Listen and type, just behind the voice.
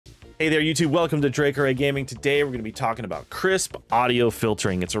Hey there, YouTube. Welcome to Draco Ray Gaming. Today, we're going to be talking about Krisp audio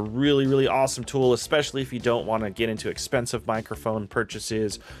filtering. It's a really awesome tool, especially if you don't want to get into expensive microphone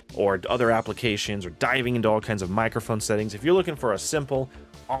purchases or other applications or diving into all kinds of microphone settings. If you're looking for a simple,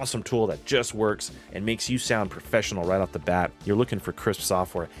 awesome tool that just works and makes you sound professional right off the bat, you're looking for Krisp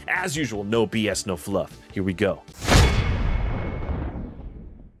software. As usual, no BS, no fluff. Here we go.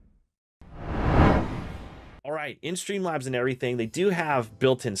 All right, in Streamlabs and everything, they do have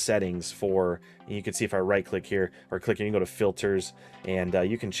built-in settings for, and you can see if I right-click here or click here, you can go to filters, and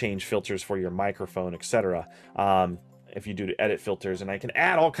you can change filters for your microphone, etc. If you do to edit filters, and I can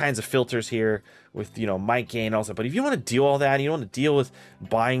add all kinds of filters here with, you know, mic gain also. But if you want to do all that, you don't want to deal with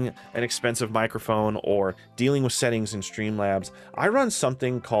buying an expensive microphone or dealing with settings in Streamlabs, I run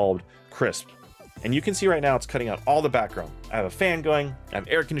something called Krisp. And you can see right now it's cutting out all the background. I have a fan going, I have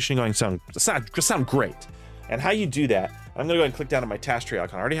air conditioning going, sound great. And how you do that, I'm gonna go ahead and click down on my task tray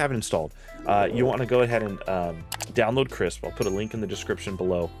icon. I already have it installed. You wanna go ahead and download Krisp. I'll put a link in the description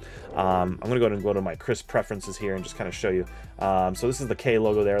below. I'm gonna go ahead and go to my Krisp preferences here and just kind of show you. So this is the K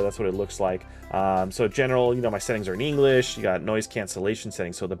logo there, that's what it looks like. So general, you know, my settings are in English. You got noise cancellation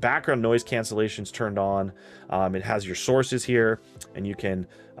settings. So the background noise cancellation's turned on. It has your sources here, and you can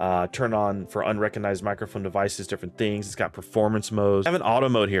turn on for unrecognized microphone devices, different things. It's got performance modes. I have an auto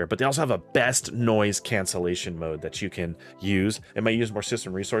mode here, but they also have a best noise cancellation mode that you can use. It might use more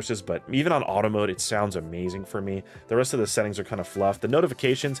system resources, but even on auto mode, it sounds amazing for me. The rest of the settings are kind of fluff. The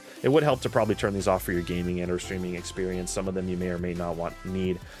notifications, it would help to probably turn these off for your gaming and or streaming experience. Some of them you may or may not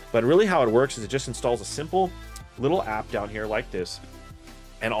need. But really how it works is it just installs a simple little app down here like this.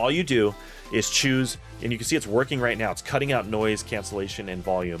 And all you do is choose, and you can see it's working right now. It's cutting out noise, cancellation, and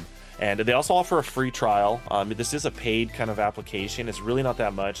volume. And they also offer a free trial. This is a paid kind of application. It's really not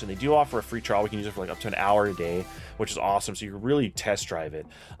that much. And they do offer a free trial. We can use it for like up to an hour a day, which is awesome. So you can really test drive it.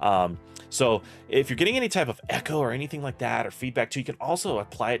 So if you're getting any type of echo or anything like that or feedback too, you can also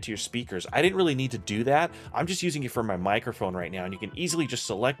apply it to your speakers. I didn't really need to do that. I'm just using it for my microphone right now. And you can easily just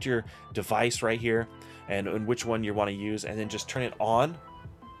select your device right here and which one you want to use, and then just turn it on.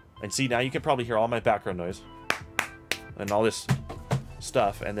 And see, now you can probably hear all my background noise and all this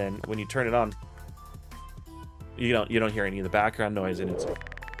stuff. And then when you turn it on, you don't hear any of the background noise, and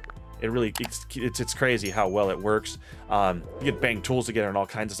it's crazy how well it works. You can bang tools together and all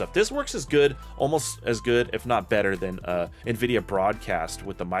kinds of stuff. This works as good, almost as good, if not better than Nvidia Broadcast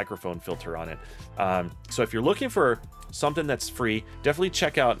with the microphone filter on it. So if you're looking for something that's free, definitely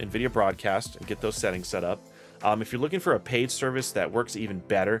check out Nvidia Broadcast and get those settings set up. If you're looking for a paid service that works even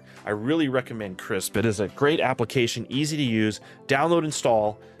better, I really recommend Krisp. It is a great application, easy to use. Download,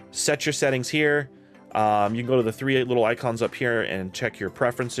 install, set your settings here. You can go to the three little icons up here and check your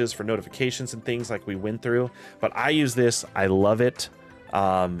preferences for notifications and things like we went through. But I use this, I love it.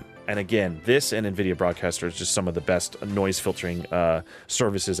 And again, this and Nvidia Broadcaster is just some of the best noise filtering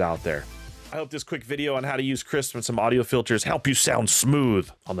services out there. I hope this quick video on how to use Krisp and some audio filters help you sound smooth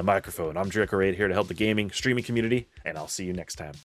on the microphone. I'm Draco Ray here to help the gaming streaming community, and I'll see you next time.